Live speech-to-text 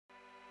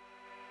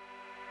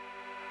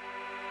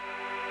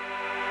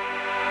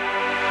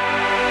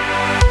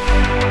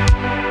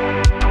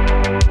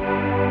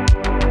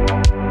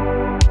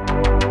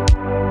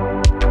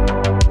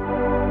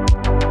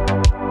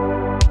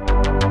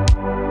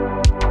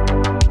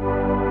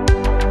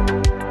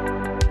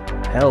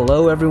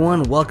Hello,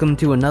 everyone. Welcome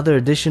to another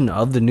edition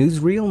of the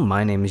NewsReel.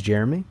 My name is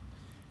Jeremy.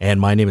 And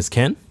my name is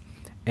Ken.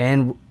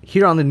 And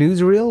here on the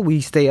NewsReel,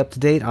 we stay up to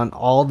date on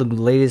all the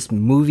latest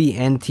movie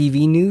and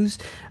TV news.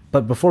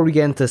 But before we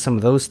get into some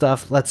of those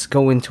stuff, let's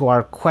go into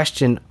our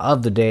question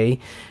of the day,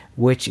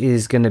 which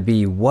is going to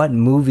be, what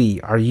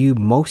movie are you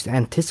most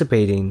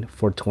anticipating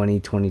for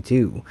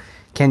 2022?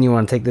 Ken, you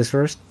want to take this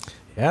first?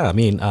 Yeah,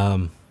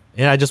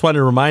 I just wanted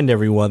to remind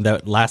everyone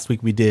that last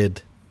week we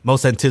did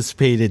most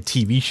anticipated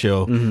TV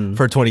show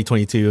for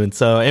 2022.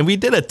 And we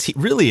did just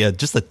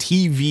a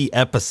TV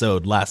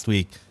episode last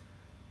week.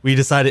 We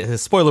decided,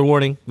 spoiler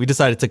warning, we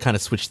decided to kind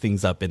of switch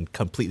things up and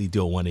completely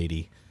do a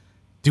 180.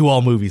 Do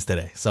all movies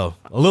today. So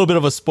a little bit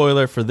of a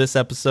spoiler for this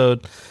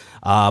episode.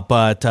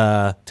 But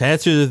to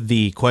answer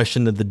the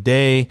question of the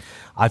day,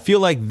 I feel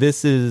like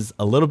this is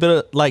a little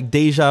bit like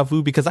deja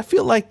vu because I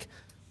feel like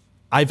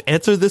I've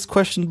answered this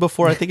question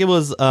before. I think it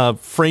was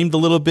framed a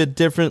little bit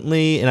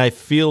differently. And I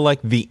feel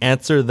like the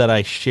answer that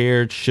I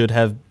shared should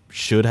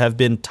have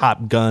been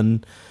Top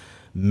Gun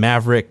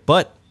Maverick.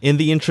 But in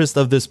the interest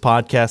of this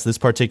podcast, this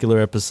particular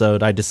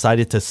episode, I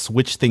decided to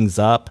switch things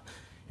up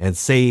and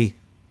say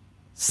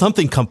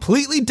something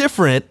completely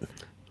different.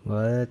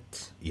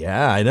 What?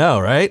 Yeah, I know,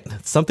 right?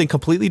 Something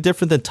completely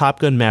different than Top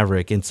Gun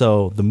Maverick. And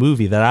so the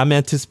movie that I'm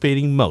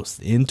anticipating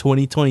most in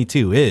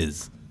 2022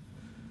 is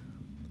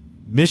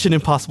Mission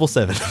Impossible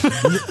 7.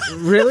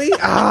 Really?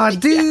 Ah,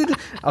 dude.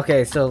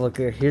 Okay, so look,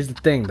 here's the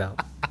thing, though.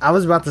 I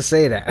was about to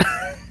say that.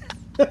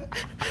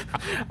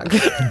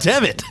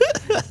 Damn it.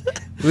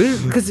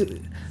 Because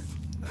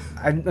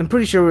I'm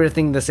pretty sure we were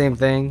thinking the same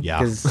thing. Yeah.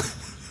 Because,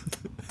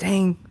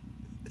 dang.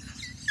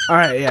 All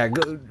right, yeah.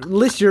 Go,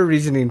 list your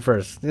reasoning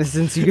first,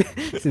 since you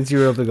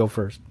were able to go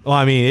first.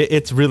 Well,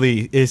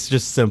 it's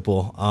just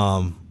simple.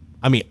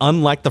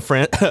 Unlike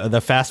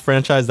the Fast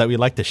franchise that we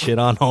like to shit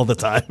on all the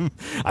time,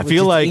 I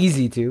feel like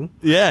easy to.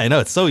 Yeah, I know,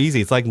 it's so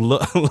easy. It's like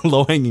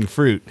low hanging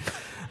fruit,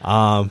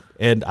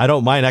 and I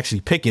don't mind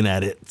actually picking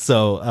at it.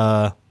 So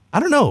I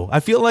don't know.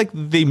 I feel like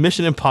the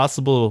Mission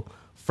Impossible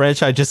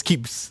franchise just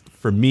keeps,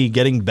 for me,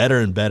 getting better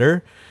and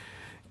better.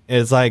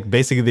 It's like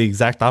basically the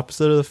exact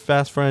opposite of the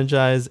Fast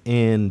franchise.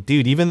 And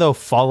dude, even though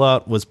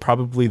Fallout was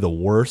probably the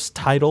worst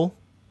title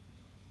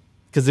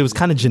because it was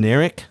kind of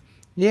generic,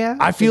 yeah,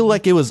 I feel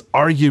like it was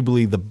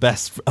arguably the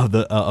best of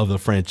the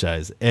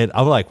franchise. And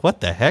I'm like, what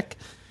the heck?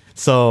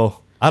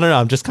 So I don't know.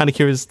 I'm just kind of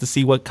curious to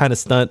see what kind of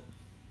stunt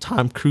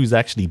Tom Cruise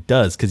actually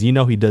does, because he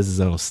does his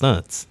own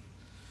stunts.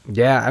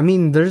 Yeah,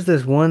 there's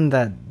this one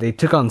that they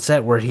took on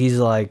set where he's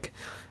like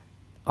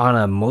on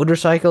a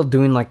motorcycle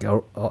doing like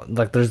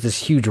there's this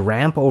huge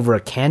ramp over a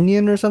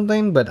canyon or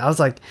something. But I was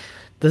like,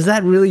 does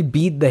that really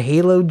beat the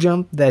Halo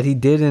jump that he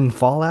did in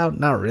Fallout?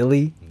 Not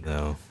really.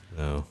 No.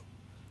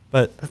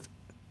 But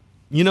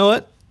you know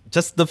what?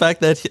 Just the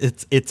fact that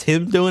it's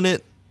him doing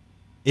it,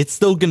 it's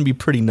still gonna be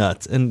pretty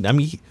nuts. And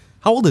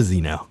how old is he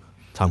now,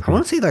 Tom Cruise? I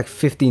want to say like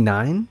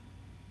 59.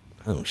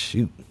 Oh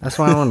shoot! That's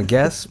why I want to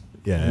guess.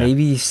 Yeah,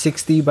 maybe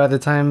 60 by the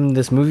time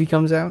this movie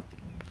comes out.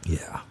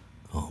 Yeah.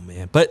 Oh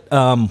man. But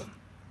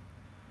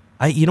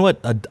you know what?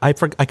 I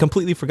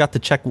completely forgot to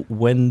check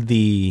when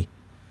the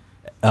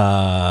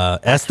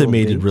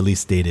estimated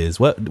release date is.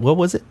 What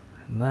was it?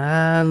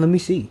 Let me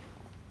see.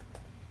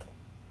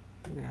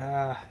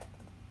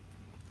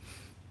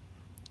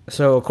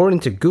 So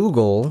according to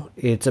Google,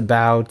 it's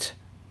about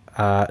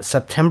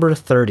September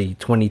 30,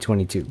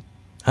 2022.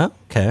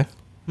 Okay.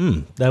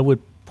 That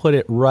would put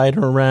it right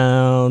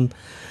around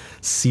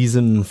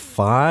season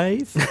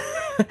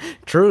 5.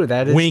 True,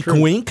 that is wink,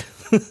 true. Wink.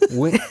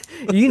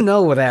 You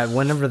know that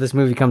whenever this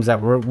movie comes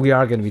out, we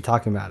are going to be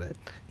talking about it,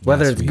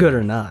 whether it's good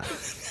or not.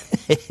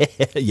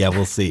 Yeah,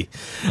 we'll see.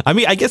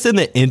 I guess in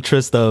the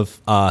interest of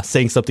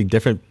saying something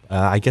different,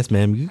 I guess,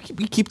 man,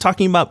 we keep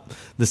talking about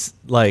this.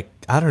 Like,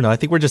 I don't know. I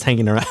think we're just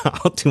hanging around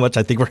too much.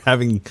 I think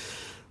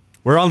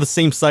we're on the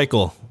same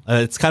cycle.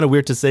 It's kind of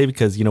weird to say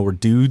because, we're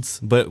dudes,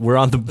 but we're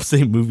on the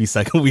same movie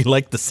cycle. We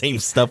like the same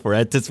stuff. We're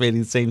anticipating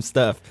the same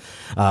stuff.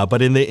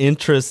 But in the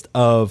interest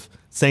of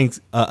saying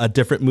a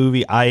different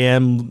movie, I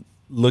am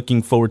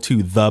looking forward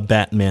to The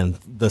Batman,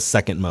 the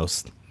second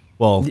most.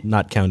 Well,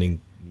 not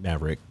counting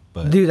Maverick.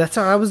 But dude, that's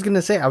what I was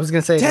gonna say.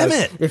 Damn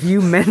it! If you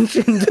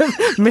mentioned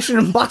Mission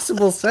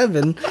Impossible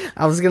 7,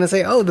 I was gonna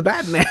say, the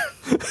Batman.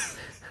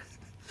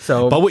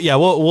 So, but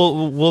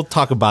we'll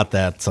talk about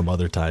that some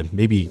other time.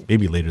 Maybe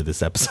later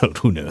this episode.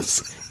 Who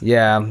knows?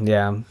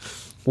 Yeah.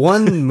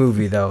 One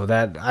movie though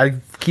that I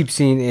keep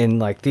seeing in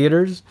like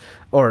theaters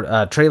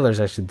or trailers,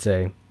 I should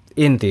say,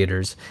 in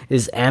theaters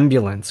is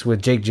Ambulance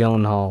with Jake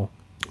Gyllenhaal.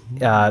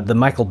 The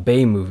Michael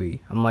Bay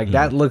movie. I'm like,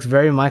 that looks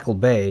very Michael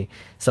Bay.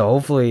 So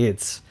hopefully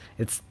it's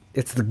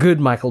the good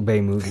Michael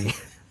Bay movie.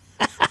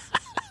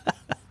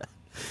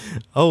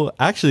 Oh,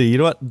 actually, you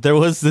know what? There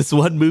was this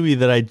one movie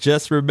that I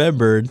just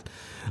remembered.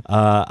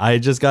 I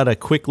just got to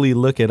quickly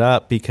look it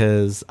up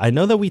because I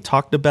know that we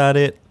talked about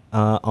it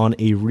on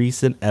a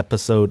recent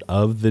episode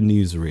of the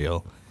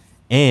NewsReel.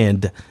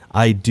 And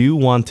I do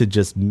want to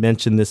just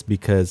mention this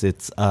because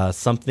it's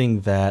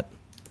something that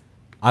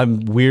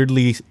I'm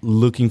weirdly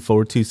looking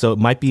forward to. So it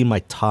might be in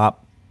my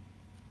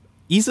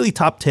easily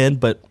top 10,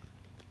 but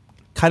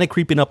kind of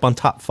creeping up on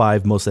top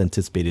 5 most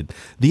anticipated.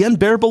 The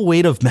Unbearable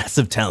Weight of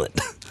Massive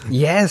Talent.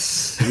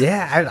 Yes.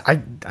 Yeah.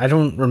 I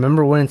don't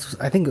remember when it's.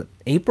 I think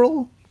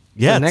April.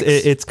 Yeah,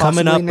 it's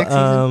coming up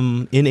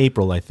in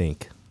April, I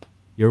think.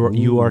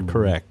 You are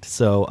correct.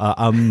 So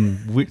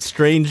I'm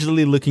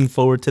strangely looking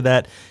forward to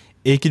that.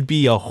 It could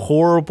be a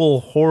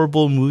horrible,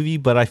 horrible movie,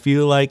 but I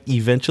feel like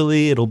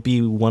eventually it'll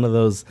be one of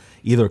those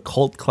either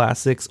cult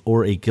classics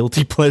or a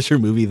guilty pleasure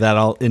movie that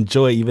I'll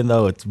enjoy, even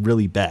though it's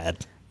really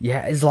bad.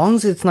 Yeah, as long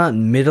as it's not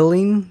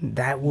middling,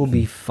 that will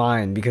be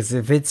fine. Because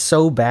if it's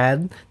so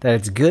bad that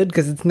it's good,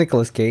 because it's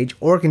Nicolas Cage,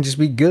 or it can just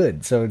be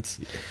good. So it's...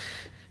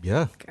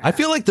 Yeah. I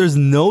feel like there's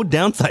no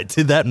downside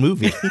to that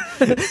movie.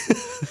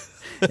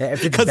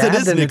 Because it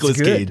is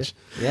Nicolas Cage.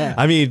 Yeah.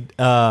 I mean,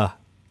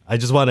 I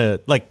just want to,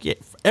 like,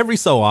 every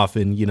so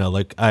often, you know,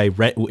 like,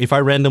 if I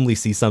randomly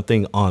see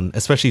something on,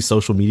 especially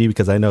social media,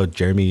 because I know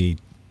Jeremy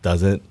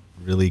doesn't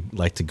really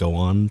like to go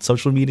on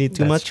social media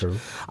too much. True.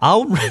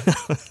 I'll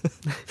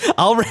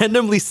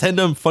randomly send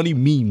him funny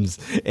memes.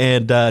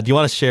 And do you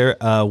want to share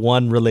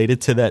one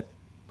related to that,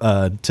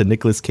 to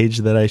Nicolas Cage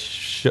that I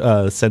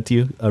sent to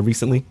you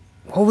recently?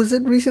 What was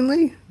it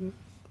recently?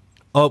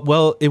 Oh,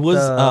 well, it was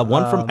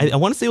one from, I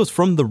want to say it was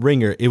from The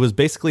Ringer. It was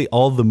basically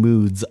all the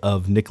moods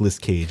of Nicolas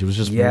Cage. It was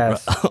just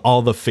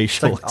all the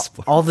facial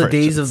expressions. All the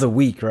days of the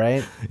week,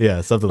 right?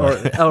 Yeah, something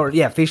like that. Or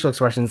yeah, facial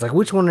expressions. Like,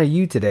 which one are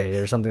you today?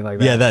 Or something like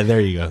that. Yeah,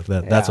 there you go.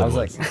 That's what it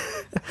was.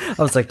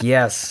 I was like,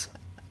 yes,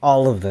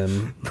 all of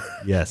them.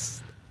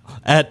 Yes.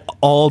 At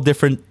all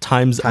different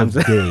times of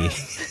day.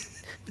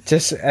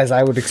 Just as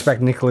I would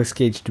expect Nicolas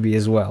Cage to be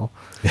as well.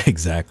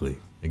 Exactly.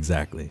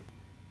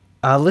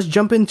 Let's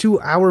jump into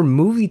our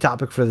movie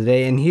topic for the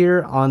day. And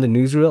here on the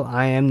newsreel,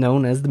 I am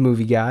known as the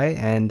movie guy.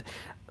 And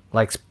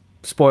like,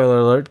 spoiler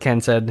alert,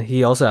 Ken said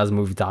he also has a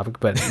movie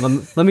topic. But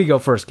let me go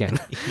first, Ken.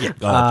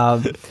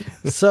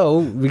 So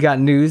we got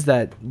news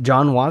that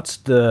John Watts,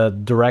 the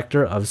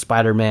director of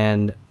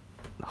Spider-Man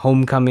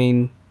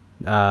Homecoming,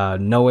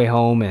 No Way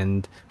Home,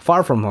 and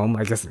Far From Home.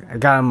 I guess I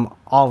got them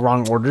all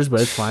wrong orders,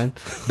 but it's fine.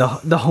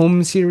 The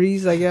Home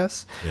series, I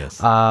guess. Yes.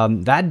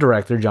 That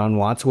director, John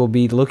Watts, will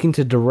be looking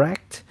to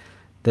direct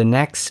the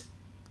next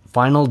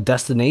Final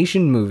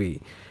Destination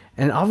movie.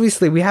 And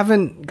obviously, we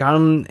haven't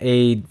gotten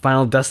a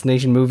Final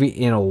Destination movie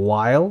in a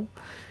while.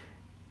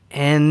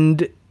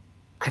 And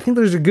I think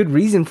there's a good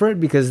reason for it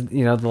because,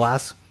 you know, the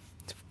last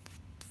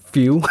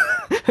few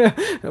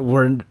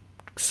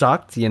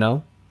sucked, you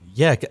know?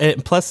 Yeah,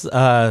 and plus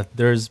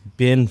there's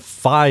been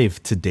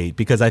 5 to date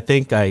because I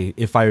think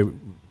if I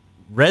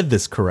read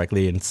this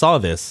correctly and saw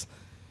this,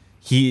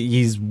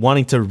 he's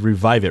wanting to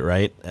revive it,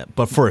 right?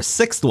 But for a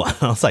 6th one,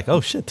 I was like,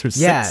 oh shit, there's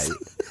 6. Yeah,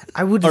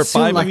 I would or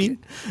assume 5. like, I mean,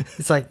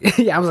 it's like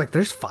I was like,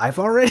 there's 5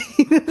 already.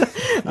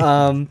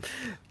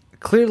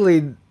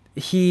 Clearly,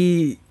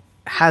 he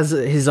has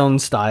his own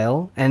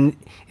style, and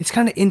it's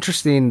kind of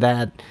interesting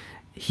that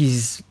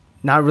he's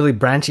not really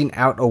branching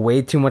out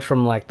away too much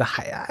from like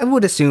I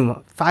would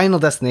assume Final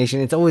Destination.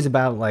 It's always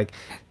about like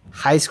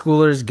high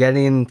schoolers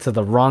getting into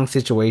the wrong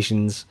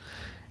situations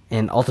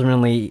and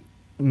ultimately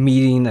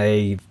meeting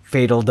a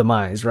fatal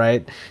demise,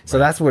 right? So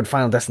that's what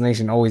Final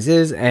Destination always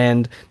is.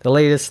 And the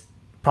latest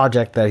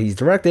project that he's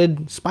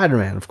directed,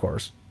 Spider-Man, of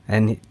course,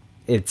 and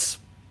it's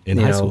in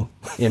high school.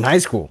 In high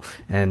school,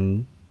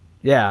 and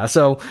yeah.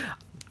 So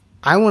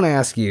I want to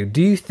ask you: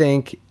 do you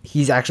think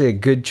he's actually a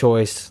good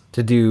choice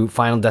to do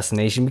Final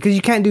Destination? Because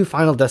you can't do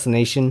Final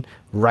Destination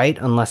right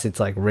unless it's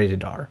like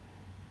rated R.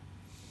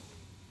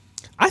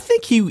 I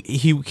think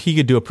he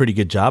could do a pretty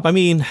good job. I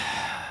mean,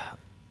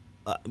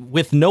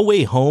 with No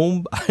Way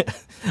Home,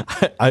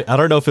 I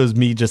don't know if it was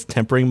me just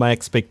tempering my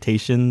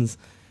expectations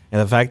and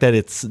the fact that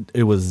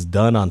it was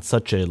done on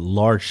such a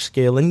large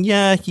scale. And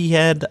yeah, he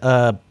had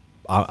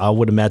I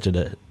would imagine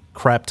a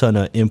crap ton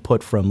of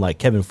input from like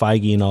Kevin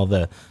Feige and all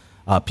the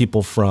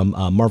people from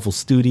Marvel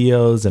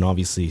Studios and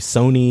obviously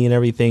Sony and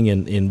everything,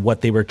 and in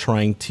what they were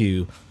trying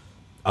to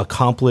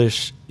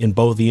accomplish in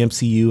both the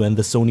MCU and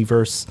the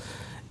Sonyverse.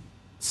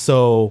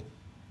 So,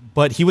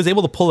 but he was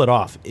able to pull it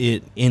off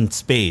in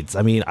spades.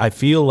 I mean, I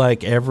feel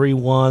like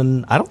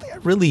everyone, I don't think I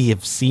really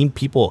have seen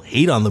people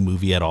hate on the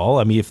movie at all.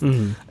 I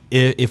mean,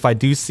 if I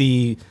do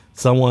see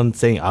someone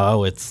saying,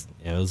 oh, it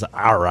was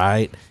all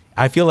right,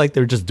 I feel like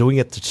they're just doing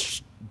it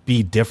to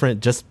be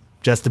different, just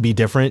to be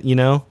different, you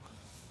know?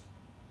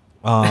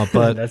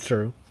 But that's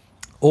true.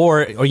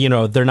 Or, you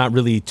know, they're not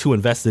really too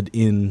invested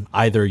in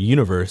either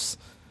universe.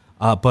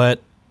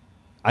 But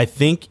I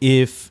think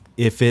if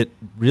it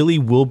really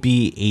will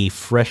be a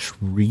fresh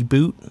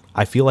reboot,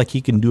 I feel like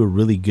he can do a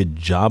really good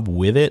job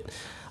with it.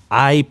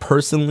 I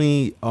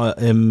personally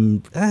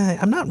I'm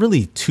not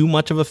really too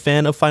much of a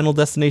fan of Final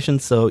Destination,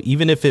 so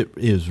even if it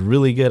is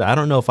really good, I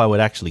don't know if I would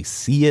actually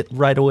see it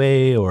right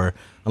away or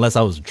unless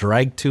I was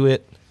dragged to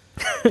it,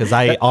 because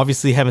I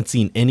obviously haven't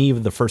seen any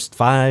of the first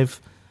 5.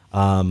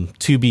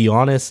 To be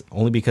honest,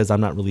 only because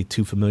I'm not really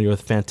too familiar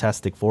with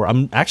Fantastic Four.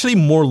 I'm actually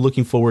more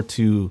looking forward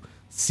to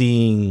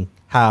seeing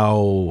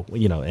how,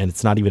 and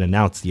it's not even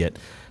announced yet,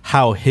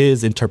 how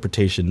his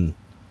interpretation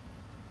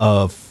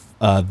of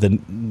the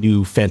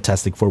new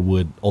Fantastic Four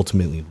would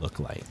ultimately look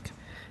like.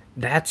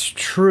 That's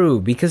true,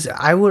 because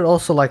I would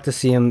also like to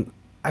see him.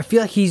 I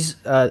feel like he's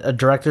a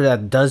director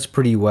that does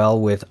pretty well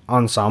with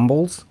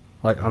ensembles,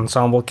 like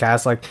ensemble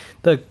cast, like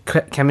the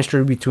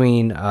chemistry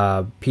between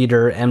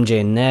Peter,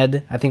 MJ, and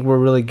Ned. I think were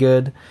really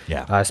good.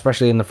 Yeah,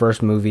 especially in the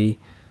first movie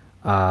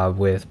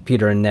with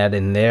Peter and Ned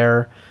in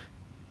there.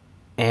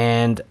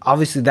 And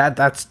obviously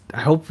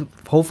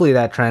hopefully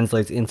that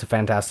translates into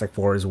Fantastic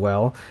Four as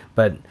well.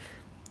 But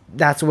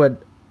that's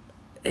what,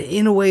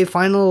 in a way,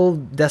 Final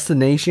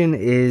Destination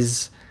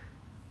is.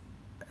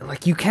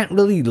 Like, you can't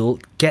really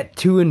get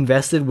too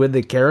invested with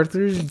the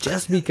characters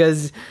just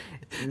because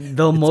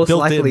they'll most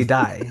likely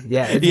die.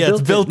 Yeah,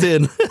 it's built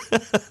in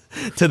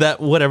to that,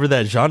 whatever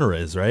that genre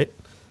is, right?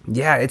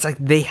 Yeah, it's like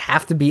they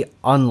have to be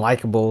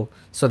unlikable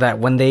so that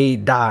when they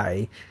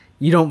die,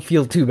 you don't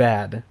feel too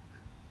bad.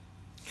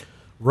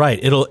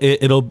 Right.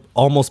 It'll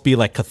almost be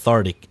like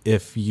cathartic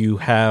if you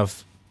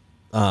have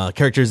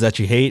characters that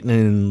you hate,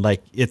 and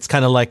like it's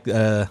kind of like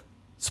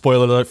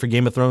spoiler alert for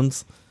Game of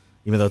Thrones,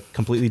 even though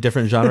completely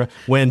different genre.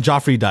 When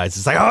Joffrey dies,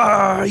 it's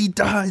like, he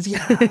dies,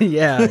 yeah.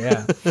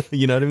 yeah.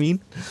 You know what I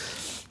mean?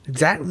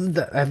 Exactly.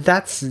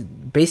 That's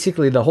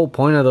basically the whole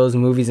point of those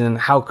movies, and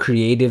how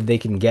creative they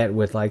can get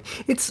with, like,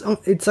 it's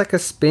like a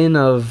spin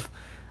of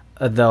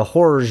the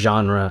horror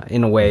genre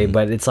in a way,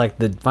 but it's like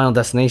the Final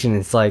Destination.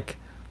 It's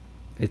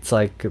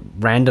like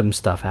random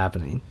stuff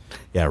happening.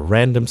 Yeah,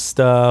 random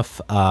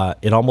stuff.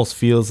 It almost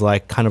feels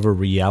like kind of a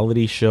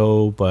reality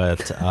show,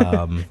 but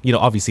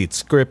obviously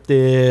it's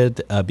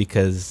scripted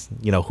because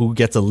who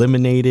gets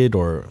eliminated,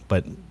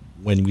 but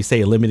when we say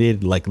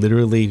eliminated, like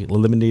literally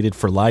eliminated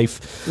for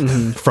life,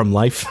 from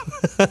life,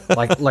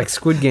 like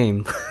Squid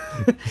Game.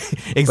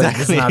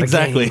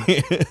 exactly,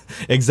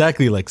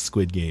 exactly like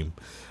Squid Game.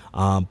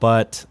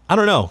 But I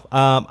don't know.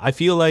 I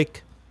feel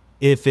like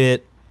if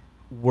it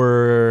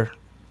were.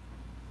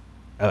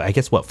 I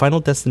guess Final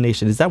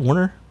Destination, is that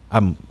Warner?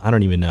 I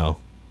don't even know.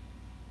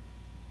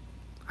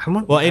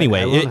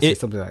 Anyway, I want to say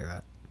something like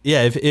that.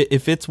 Yeah,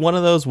 if it's one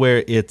of those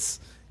where it's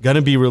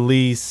gonna be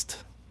released,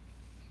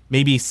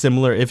 maybe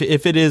similar. If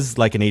it is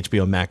like an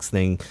HBO Max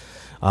thing,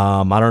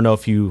 I don't know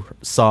if you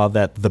saw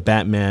that the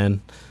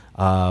Batman.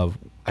 I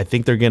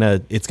think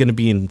it's gonna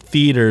be in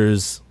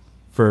theaters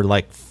for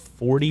like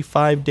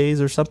 45 days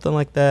or something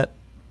like that,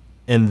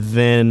 and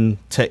then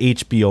to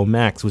HBO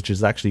Max, which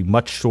is actually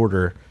much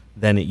shorter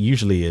than it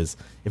usually is.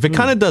 If it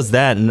kind of does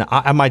that, and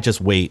I might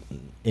just wait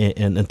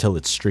until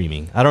it's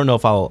streaming. I don't know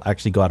if I'll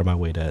actually go out of my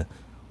way to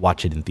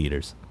watch it in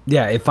theaters.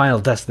 Yeah, if Final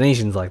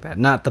Destination's like that,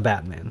 not the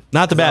Batman.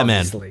 Not the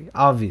Batman.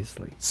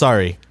 Obviously.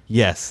 Sorry.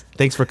 Yes.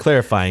 Thanks for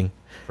clarifying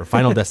for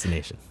Final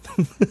Destination.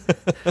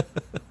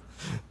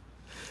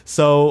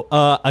 So,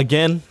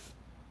 again,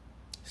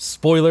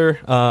 spoiler.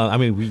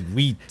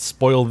 We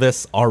spoiled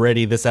this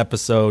already, this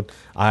episode.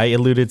 I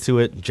alluded to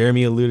it.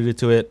 Jeremy alluded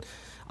to it.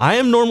 I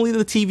am normally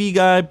the TV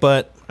guy,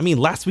 but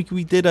last week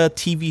we did a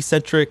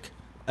TV-centric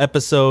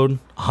episode,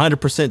 100%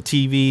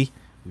 TV.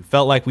 We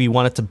felt like we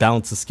wanted to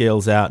balance the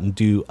scales out and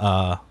do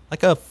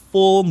like a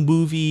full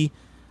movie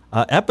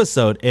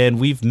episode. And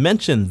we've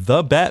mentioned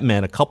The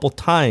Batman a couple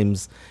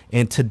times.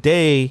 And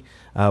today,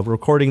 we're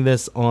recording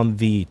this on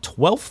the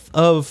 12th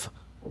of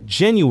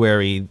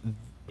January.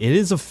 It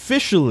is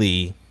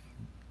officially,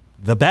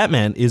 The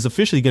Batman is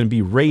officially going to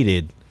be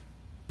rated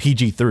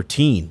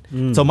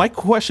PG-13. So my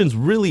question's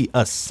really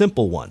a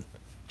simple one,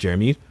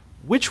 Jeremy.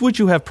 Which would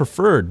you have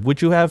preferred?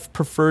 Would you have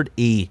preferred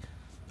a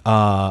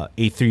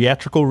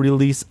theatrical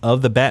release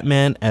of the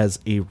Batman as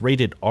a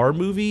rated R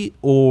movie,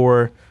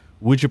 or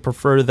would you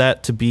prefer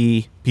that to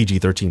be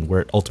PG-13,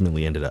 where it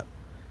ultimately ended up?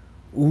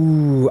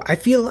 Ooh, I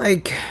feel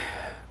like,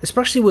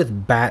 especially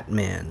with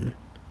Batman,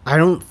 I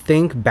don't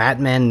think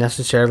Batman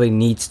necessarily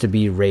needs to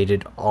be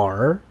rated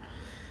R.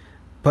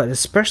 But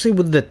especially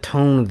with the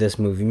tone of this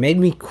movie, made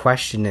me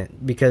question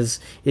it, because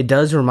it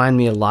does remind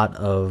me a lot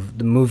of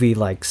the movie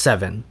like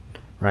Seven,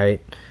 right?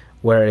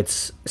 Where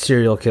it's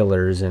serial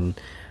killers, and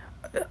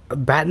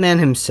Batman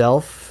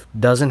himself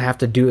doesn't have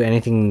to do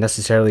anything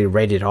necessarily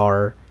rated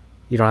R.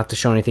 You don't have to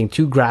show anything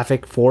too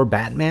graphic for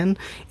Batman.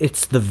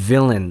 It's the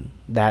villain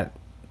that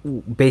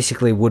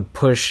basically would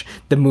push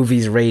the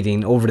movie's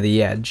rating over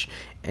the edge.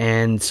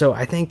 And so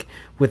I think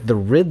with the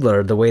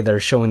Riddler, the way they're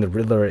showing the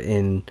Riddler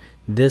in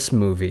this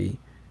movie,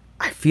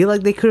 I feel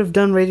like they could have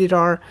done rated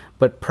R,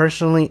 but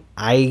personally,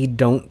 I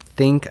don't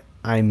think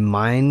I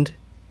mind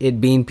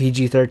it being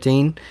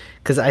PG-13,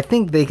 because I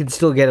think they could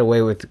still get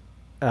away with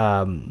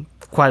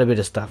quite a bit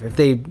of stuff if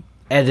they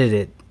edit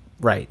it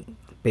right,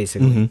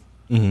 basically.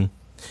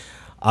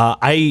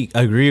 I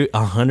agree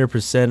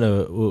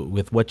 100%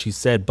 with what you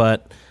said,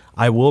 but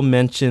I will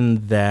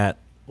mention that,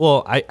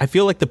 I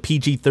feel like the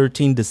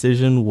PG-13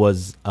 decision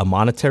was a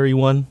monetary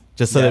one,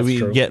 just so that we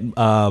get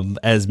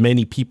as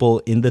many people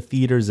in the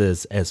theaters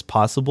as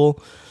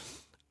possible.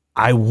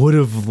 I would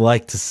have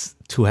liked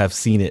to have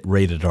seen it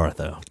rated R,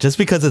 though, just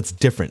because it's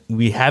different.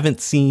 We haven't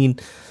seen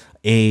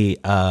a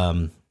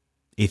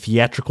a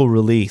theatrical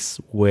release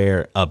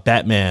where a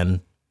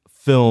Batman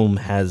film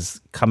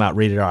has come out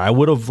rated R. I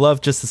would have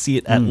loved just to see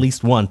it at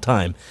least one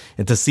time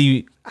and to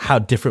see how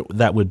different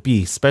that would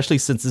be, especially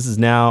since this is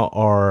now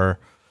our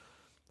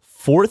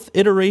fourth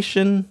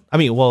iteration. I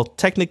mean, well,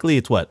 technically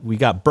it's what? We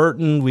got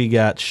Burton, we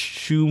got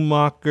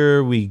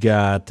Schumacher, we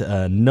got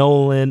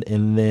Nolan,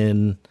 and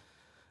then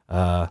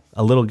a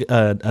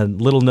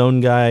little known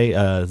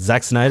guy,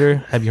 Zack Snyder.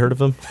 Have you heard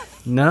of him?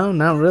 No,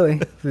 not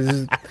really.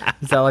 Is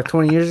that like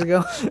 20 years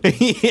ago?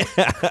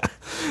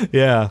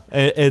 Yeah.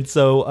 And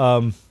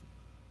so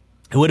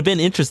it would have been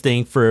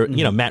interesting for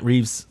Matt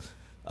Reeves'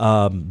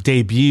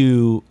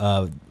 debut,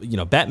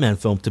 Batman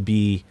film to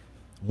be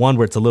one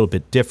where it's a little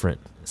bit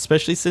different,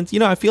 especially since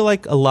I feel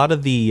like a lot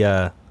of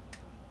the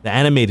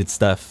animated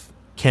stuff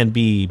can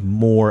be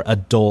more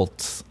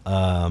adult,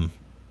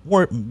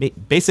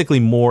 basically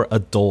more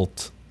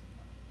adult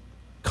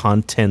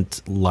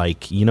content,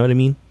 like, you know what I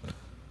mean?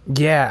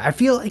 Yeah, I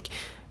feel like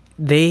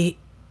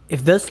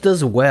if this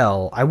does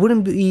well, I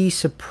wouldn't be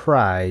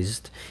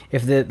surprised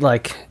if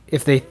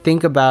they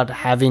think about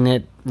having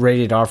it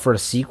rated R for a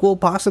sequel,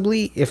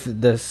 possibly, if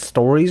the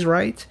story's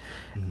right.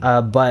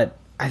 But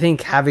I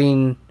think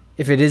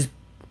if it is,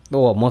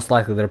 well, most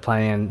likely they're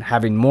planning on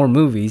having more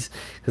movies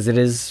because it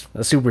is a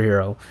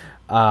superhero.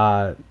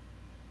 I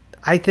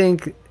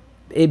think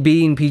it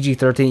being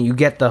PG-13, you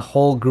get the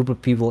whole group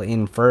of people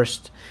in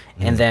first,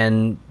 and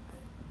then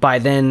by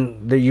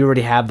then you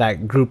already have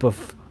that group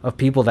of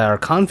people that are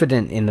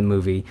confident in the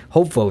movie,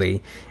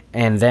 hopefully,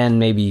 and then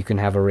maybe you can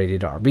have a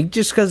rated R.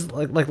 Just because,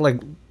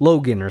 like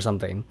Logan or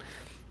something,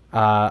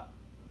 that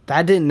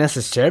didn't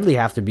necessarily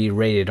have to be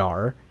rated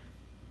R,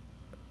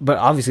 but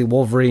obviously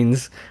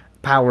Wolverine's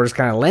powers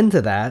kind of lend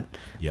to that.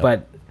 Yep.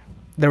 But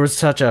there was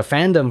such a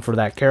fandom for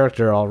that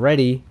character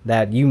already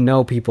that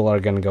people are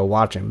going to go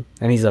watch him,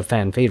 and he's a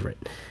fan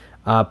favorite.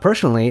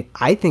 Personally,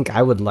 I think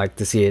I would like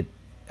to see it,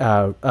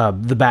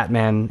 the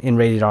Batman in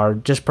rated R,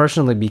 just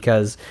personally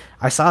because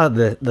I saw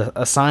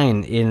a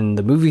sign in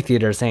the movie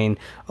theater saying,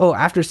 "Oh,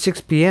 after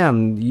 6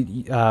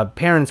 p.m.,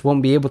 parents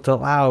won't be able to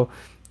allow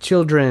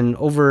children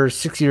over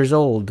 6 years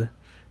old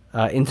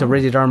into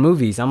rated R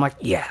movies." I'm like,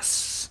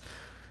 yes,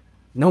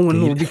 no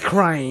one will be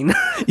crying.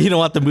 You don't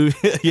want the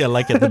movie,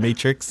 like at the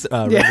Matrix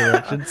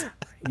Resurrections.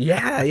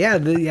 Yeah.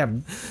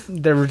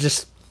 There were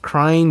just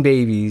crying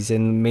babies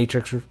in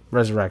Matrix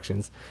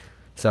Resurrections,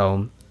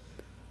 so.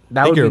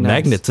 That would be you're a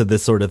nice. magnet to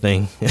this sort of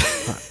thing.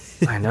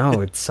 I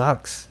know, it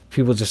sucks.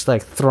 People just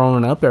like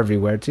throwing up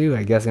everywhere too,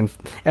 I guess. In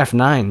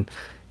F9,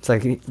 it's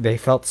like they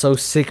felt so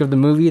sick of the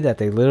movie that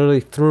they literally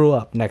threw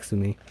up next to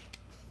me.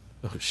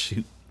 Oh,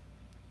 shoot.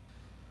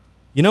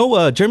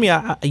 Jeremy,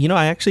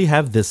 I actually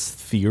have this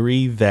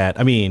theory that,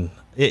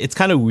 it's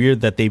kind of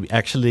weird that they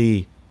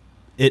actually,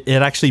 it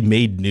actually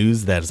made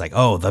news that it's like,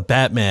 oh, the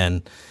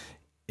Batman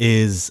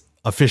is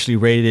officially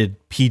rated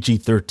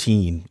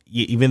PG-13,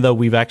 even though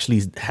we've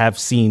actually have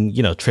seen,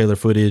 trailer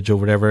footage or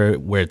whatever,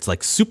 where it's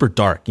like super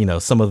dark,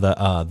 some of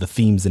the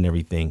themes and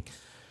everything.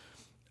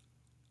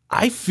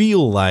 I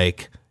feel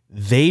like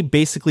they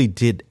basically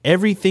did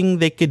everything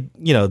they could,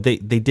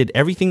 they did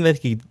everything that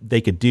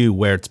they could do,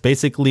 where it's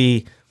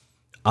basically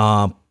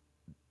the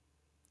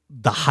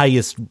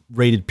highest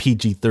rated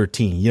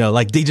PG-13,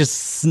 like they just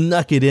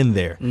snuck it in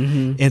there.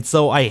 And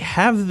so I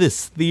have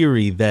this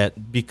theory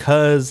that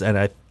because, and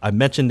I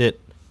mentioned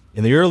it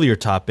in the earlier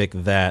topic,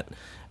 that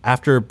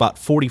after about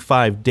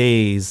 45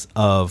 days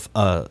of,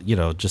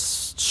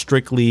 just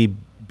strictly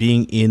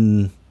being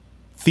in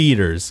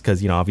theaters,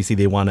 because, obviously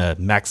they want to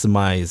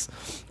maximize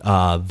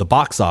the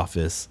box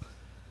office,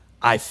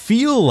 I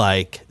feel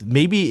like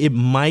maybe it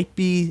might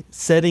be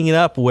setting it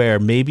up where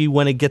maybe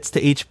when it gets to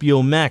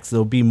HBO Max,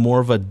 there'll be more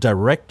of a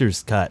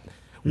director's cut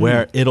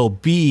where it'll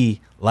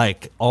be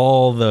like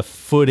all the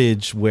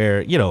footage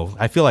where,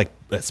 I feel like,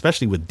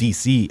 especially with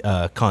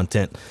DC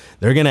content,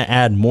 they're going to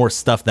add more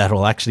stuff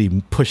that'll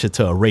actually push it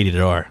to a rated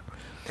R.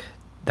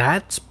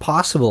 That's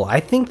possible. I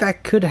think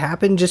that could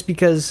happen just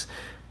because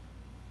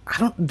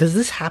does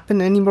this happen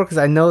anymore? Because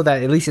I know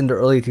that at least in the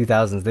early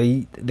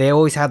 2000s, they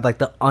always had like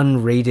the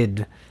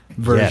unrated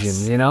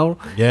version,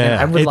 Yeah. And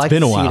I would it's like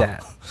been to a while. see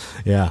that.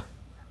 Yeah.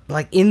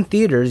 Like in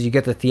theaters, you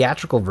get the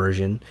theatrical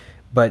version,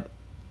 but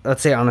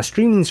let's say on a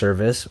streaming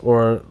service,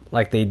 or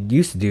like they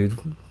used to do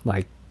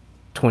like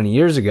 20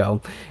 years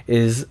ago,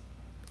 is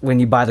when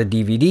you buy the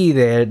DVD,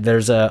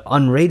 there's a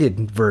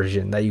unrated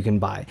version that you can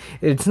buy.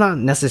 It's not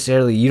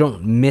necessarily, you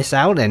don't miss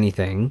out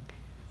anything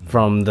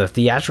from the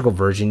theatrical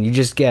version. You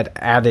just get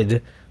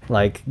added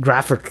like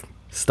graphic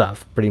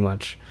stuff, pretty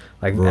much,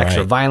 like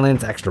extra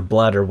violence, extra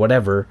blood, or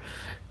whatever.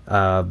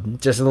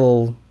 Just a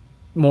little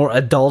more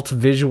adult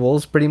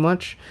visuals, pretty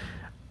much.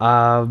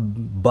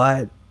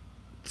 But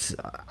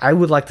I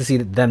would like to see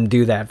them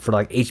do that for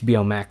like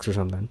HBO Max or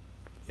something.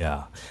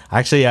 Yeah,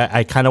 actually,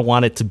 I kind of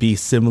want it to be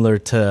similar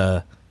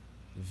to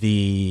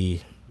the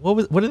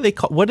what do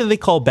they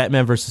call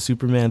Batman versus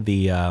Superman?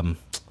 The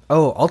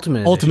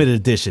Ultimate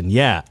Edition.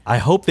 Yeah, I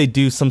hope they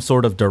do some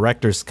sort of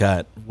director's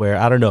cut where,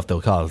 I don't know if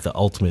they'll call it the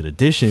Ultimate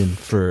Edition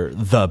for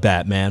the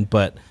Batman,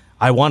 but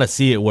I want to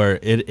see it where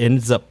it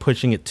ends up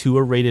pushing it to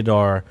a rated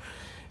R.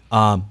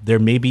 There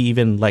may be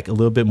even like a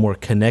little bit more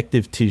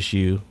connective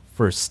tissue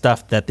for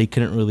stuff that they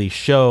couldn't really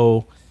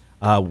show,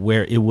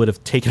 where it would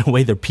have taken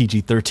away their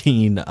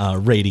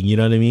PG-13 rating. You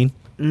know what I mean?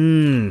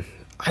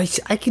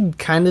 I could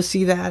kind of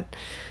see that,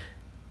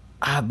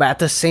 but at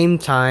the same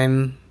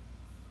time,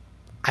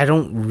 I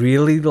don't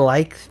really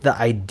like the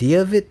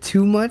idea of it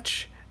too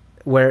much,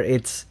 where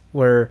it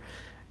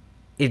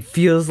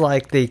feels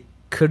like they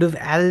could have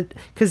added,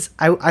 because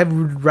I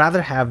would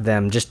rather have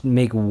them just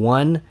make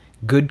one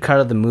good cut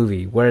of the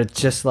movie where it's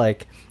just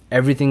like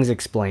everything's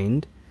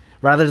explained,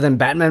 rather than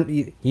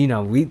Batman. You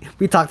know,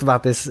 we talked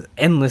about this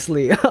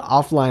endlessly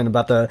offline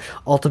about the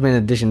Ultimate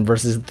Edition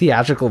versus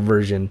theatrical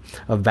version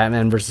of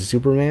Batman versus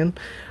Superman.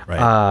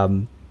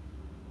 Right.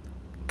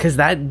 Because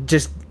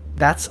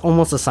that's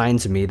almost a sign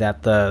to me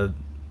that the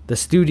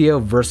studio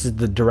versus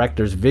the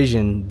director's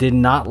vision did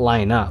not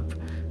line up,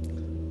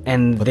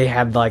 and they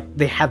had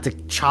to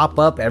chop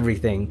up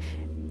everything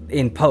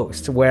in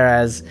post.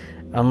 Whereas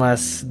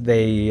unless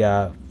they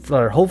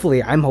or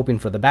hopefully, I'm hoping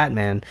for the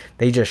Batman,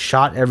 they just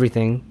shot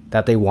everything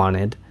that they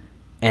wanted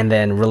and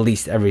then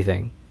released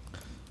everything.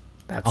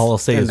 All I'll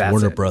say is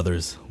Warner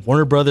Brothers.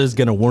 Warner Brothers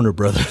gonna Warner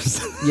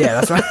Brothers.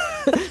 Yeah, that's right.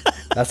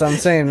 That's what I'm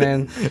saying,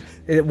 man.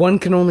 One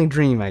can only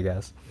dream, I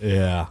guess.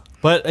 Yeah.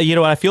 But you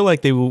know, I feel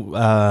like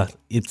I'm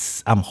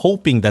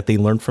hoping that they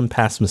learned from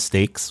past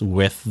mistakes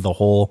with the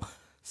whole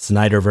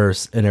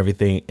Snyderverse and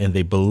everything, and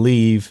they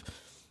believe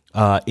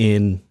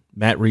in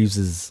Matt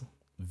Reeves's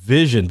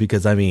vision,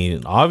 because I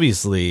mean,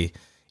 obviously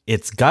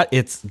it's got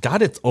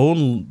its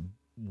own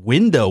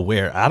window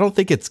where I don't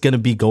think it's going to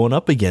be going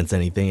up against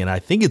anything, and I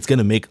think it's going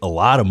to make a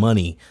lot of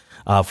money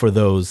for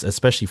those,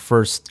 especially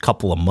first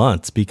couple of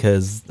months,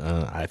 because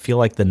I feel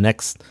like the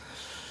next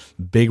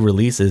big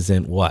release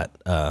isn't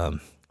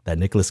that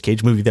Nicolas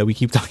Cage movie that we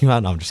keep talking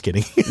about. No, I'm just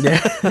kidding. Yeah,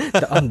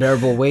 the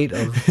unbearable weight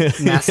of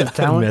massive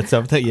talent.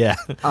 Yeah.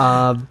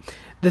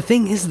 The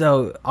thing is,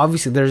 though,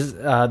 obviously there's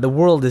the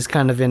world is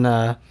kind of in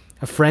a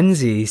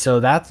frenzy, so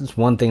that's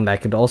one thing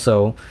that could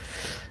also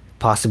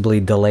possibly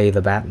delay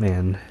the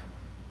Batman.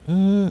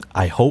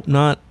 I hope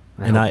not.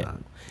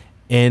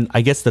 And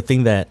I guess the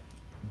thing that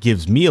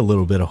gives me a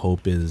little bit of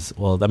hope is,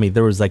 well, I mean,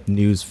 there was like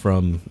news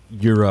from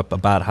Europe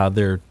about how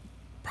they're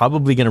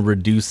probably going to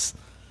reduce.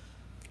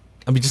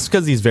 I mean, just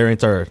because these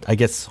variants are, I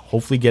guess,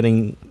 hopefully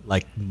getting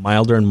like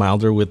milder and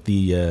milder with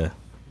the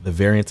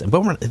variants.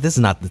 But this is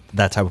not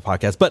that type of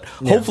podcast. But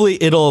hopefully,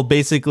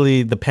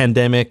 the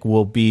pandemic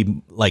will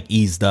be like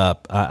eased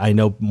up. I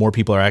know more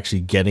people are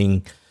actually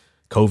getting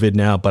COVID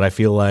now, but I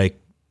feel like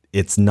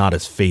it's not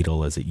as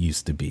fatal as it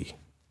used to be.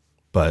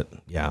 But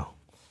yeah,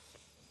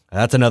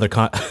 that's another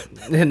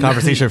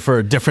conversation for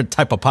a different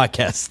type of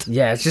podcast.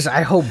 Yeah, it's just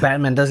I hope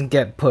Batman doesn't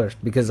get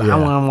pushed, because I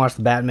want to watch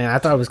the Batman. I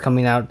thought it was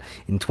coming out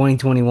in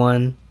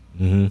 2021.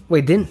 Mm-hmm.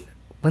 Wait,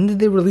 when did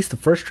they release the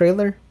first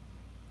trailer?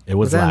 It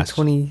was that last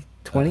in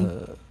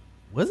 2020.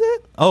 Was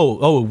it?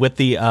 Oh, with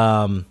the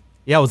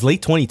it was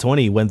late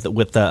 2020 with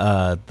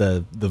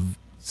the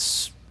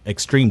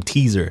extreme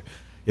teaser.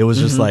 It was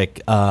just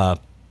like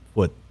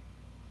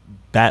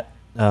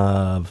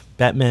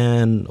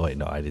Batman. Wait,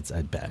 no, I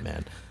said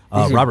Batman.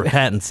 Robert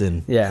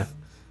Pattinson. Yeah.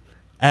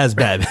 As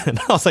Batman.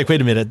 I was like,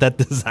 wait a minute,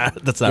 that's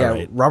not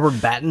right. Robert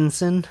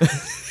Pattinson.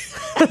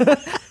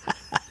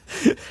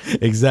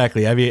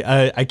 Exactly. I mean,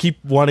 I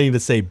keep wanting to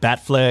say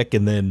Batfleck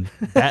and then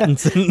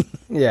Pattinson.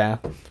 Yeah.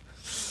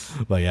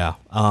 But yeah,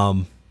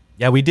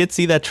 we did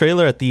see that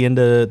trailer at the end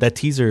of that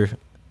teaser.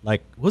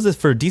 Like, what was it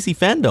for DC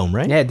Fandom,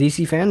 right? Yeah,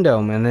 DC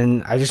Fandom. And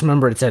then I just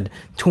remember it said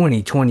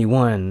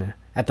 2021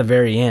 at the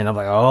very end. I'm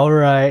like, all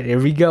right, here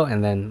we go.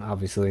 And then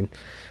obviously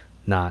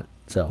not.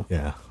 So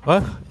yeah,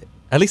 well,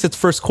 at least it's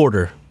first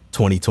quarter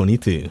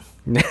 2022.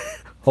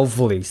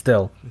 Hopefully,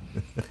 still.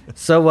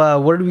 So,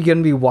 what are we going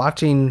to be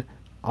watching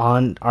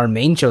on our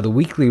main show, the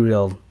Weekly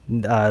Reel,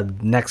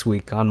 next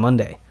week on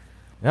Monday?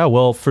 Yeah,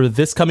 well, for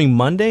this coming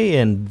Monday,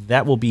 and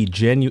that will be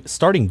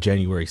starting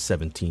January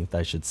 17th,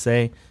 I should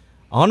say.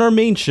 On our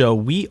main show,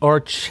 we are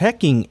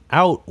checking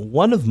out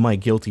one of my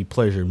guilty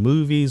pleasure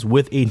movies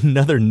with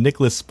another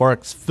Nicholas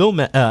Sparks film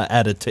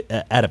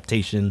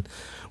adaptation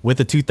with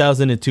the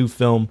 2002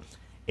 film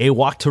A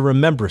Walk to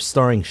Remember,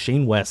 starring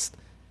Shane West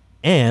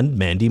and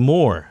Mandy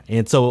Moore.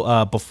 And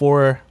so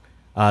before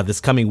this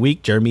coming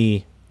week,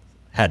 Jeremy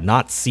had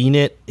not seen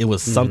it. It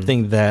was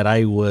something that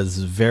I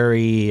was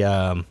very...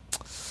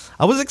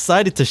 I was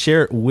excited to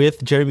share it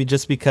with Jeremy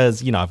just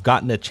because, I've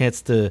gotten a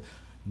chance to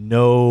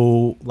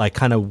know like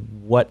kind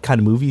of what kind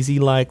of movies he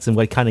likes and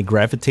what kind of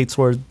gravitates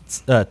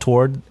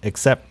toward,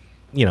 except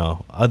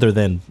other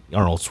than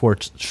Arnold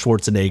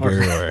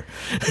Schwarzenegger or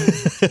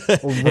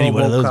any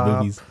one of those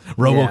movies.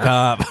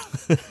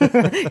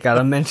 RoboCop.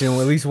 Gotta mention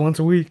at least once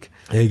a week.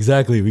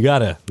 Exactly. We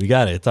gotta.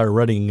 It's our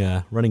running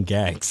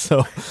gag.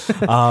 So,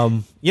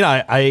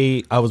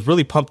 I was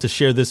really pumped to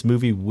share this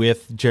movie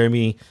with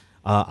Jeremy.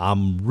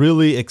 I'm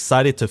really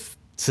excited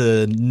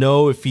to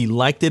know if he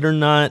liked it or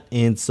not,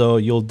 and so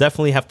you'll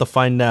definitely have to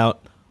find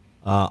out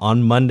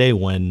on Monday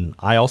when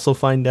I also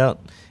find out.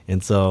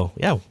 And so,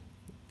 yeah,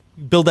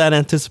 build that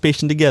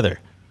anticipation together.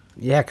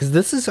 Yeah, because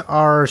this is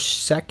our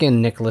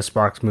second Nicholas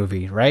Sparks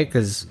movie, right?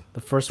 Because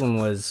the first one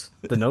was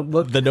The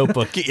Notebook. The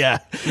Notebook, yeah.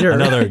 You're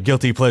Another right.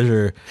 guilty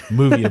pleasure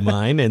movie of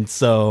mine. And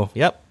so,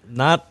 yep,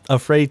 not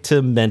afraid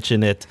to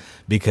mention it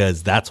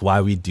because that's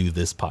why we do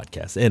this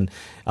podcast. And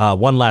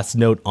one last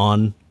note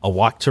on A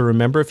Walk to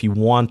Remember. If you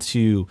want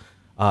to,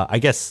 I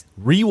guess,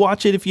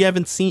 rewatch it if you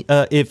haven't seen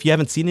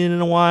it in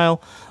a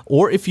while,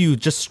 or if you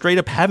just straight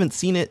up haven't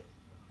seen it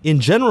in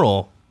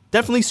general,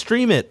 definitely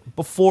stream it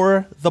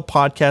before the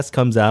podcast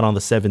comes out on the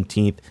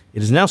 17th.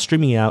 It is now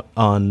streaming out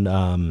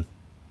on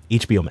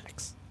HBO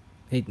Max.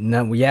 Hey,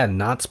 no, yeah,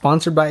 not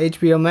sponsored by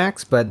HBO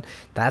Max, but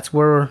that's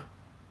where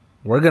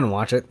we're gonna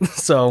watch it.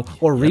 So,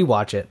 or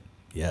rewatch it.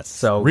 Yes.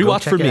 So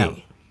rewatch for go check it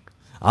me.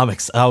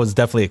 I was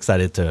definitely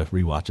excited to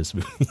rewatch this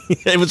movie.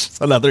 It was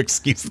just another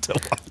excuse to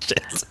watch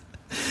it.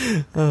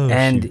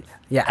 And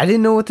yeah, I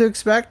didn't know what to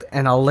expect,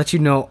 and I'll let you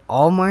know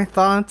all my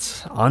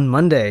thoughts on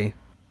Monday.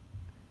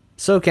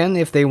 So, Ken,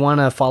 if they want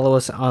to follow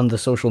us on the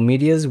social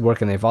medias, where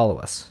can they follow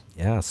us?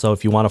 Yeah, so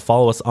if you want to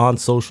follow us on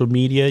social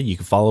media, you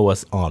can follow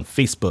us on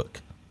Facebook.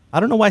 I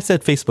don't know why I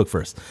said Facebook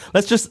first.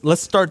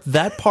 Let's start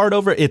that part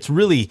over. It's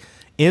really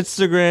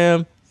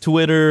Instagram,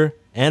 Twitter,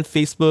 and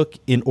Facebook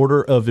in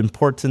order of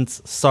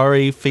importance.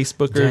 Sorry,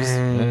 Facebookers.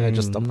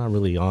 I'm not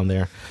really on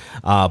there.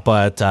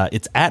 But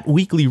it's at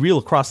Weekly Reel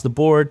across the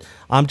board.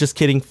 I'm just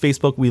kidding.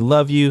 Facebook, we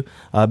love you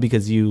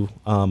because you...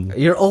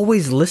 You're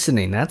always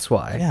listening. That's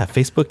why. Yeah,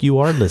 Facebook, you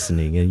are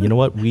listening. And you know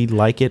what? We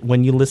like it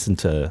when you listen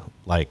to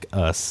like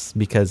us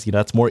because,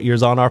 that's more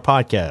ears on our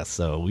podcast.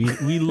 So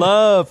we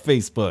love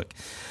Facebook.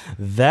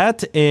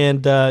 That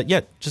and,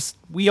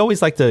 we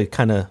always like to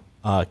kind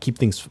of keep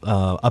things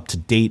up to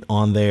date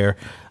on there.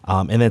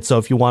 And then so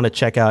if you want to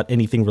check out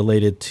anything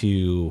related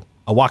to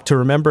A Walk to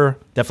Remember,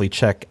 definitely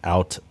check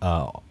out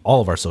all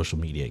of our social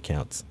media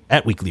accounts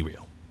at Weekly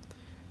Reel.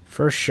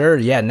 For sure.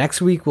 Yeah,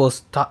 next week we'll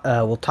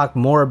talk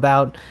more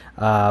about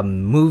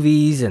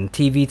movies and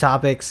TV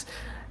topics.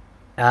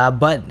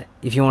 But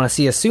if you want to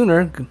see us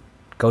sooner,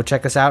 go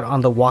check us out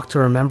on the Walk to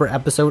Remember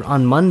episode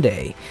on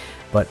Monday.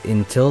 But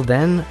until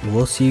then,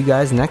 we'll see you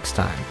guys next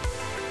time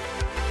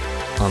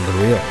on The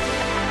Reel.